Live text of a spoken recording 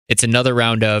It's another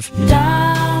round of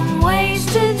Dumb ways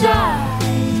to die.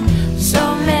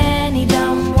 So many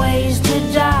dumb ways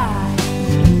to die.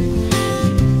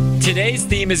 Today's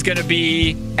theme is going to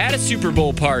be at a Super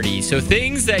Bowl party. So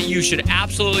things that you should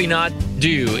absolutely not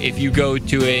do if you go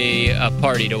to a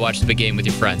party to watch the big game with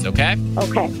your friends, okay?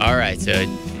 Okay. All right, so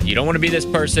you don't want to be this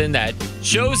person that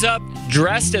shows up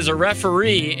dressed as a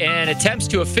referee and attempts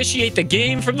to officiate the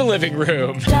game from the living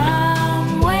room.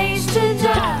 Dumb ways to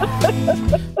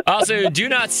die. Also, do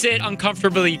not sit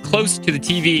uncomfortably close to the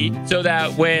TV so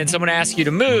that when someone asks you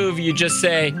to move, you just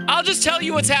say, I'll just tell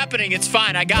you what's happening. It's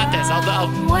fine. I got this. I'll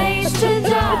Dumb ways to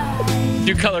die.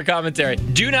 do color commentary.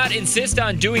 Do not insist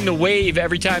on doing the wave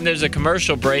every time there's a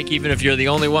commercial break, even if you're the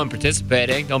only one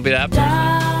participating. Don't be that person.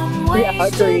 Dumb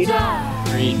ways to agreed. die.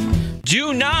 Agreed.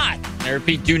 Do not, I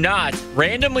repeat, do not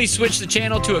randomly switch the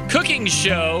channel to a cooking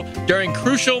show during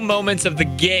crucial moments of the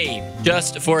game,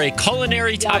 just for a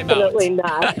culinary timeout. Definitely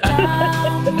not.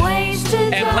 Dumb ways to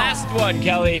And die. last one,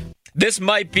 Kelly. This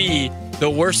might be the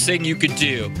worst thing you could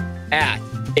do at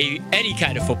any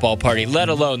kind of football party, let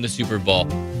alone the Super Bowl.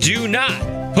 Do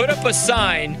not put up a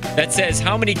sign that says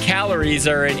how many calories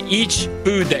are in each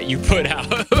food that you put out.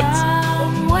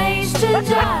 Dumb ways to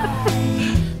die.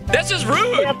 That's just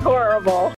rude. That's horrible.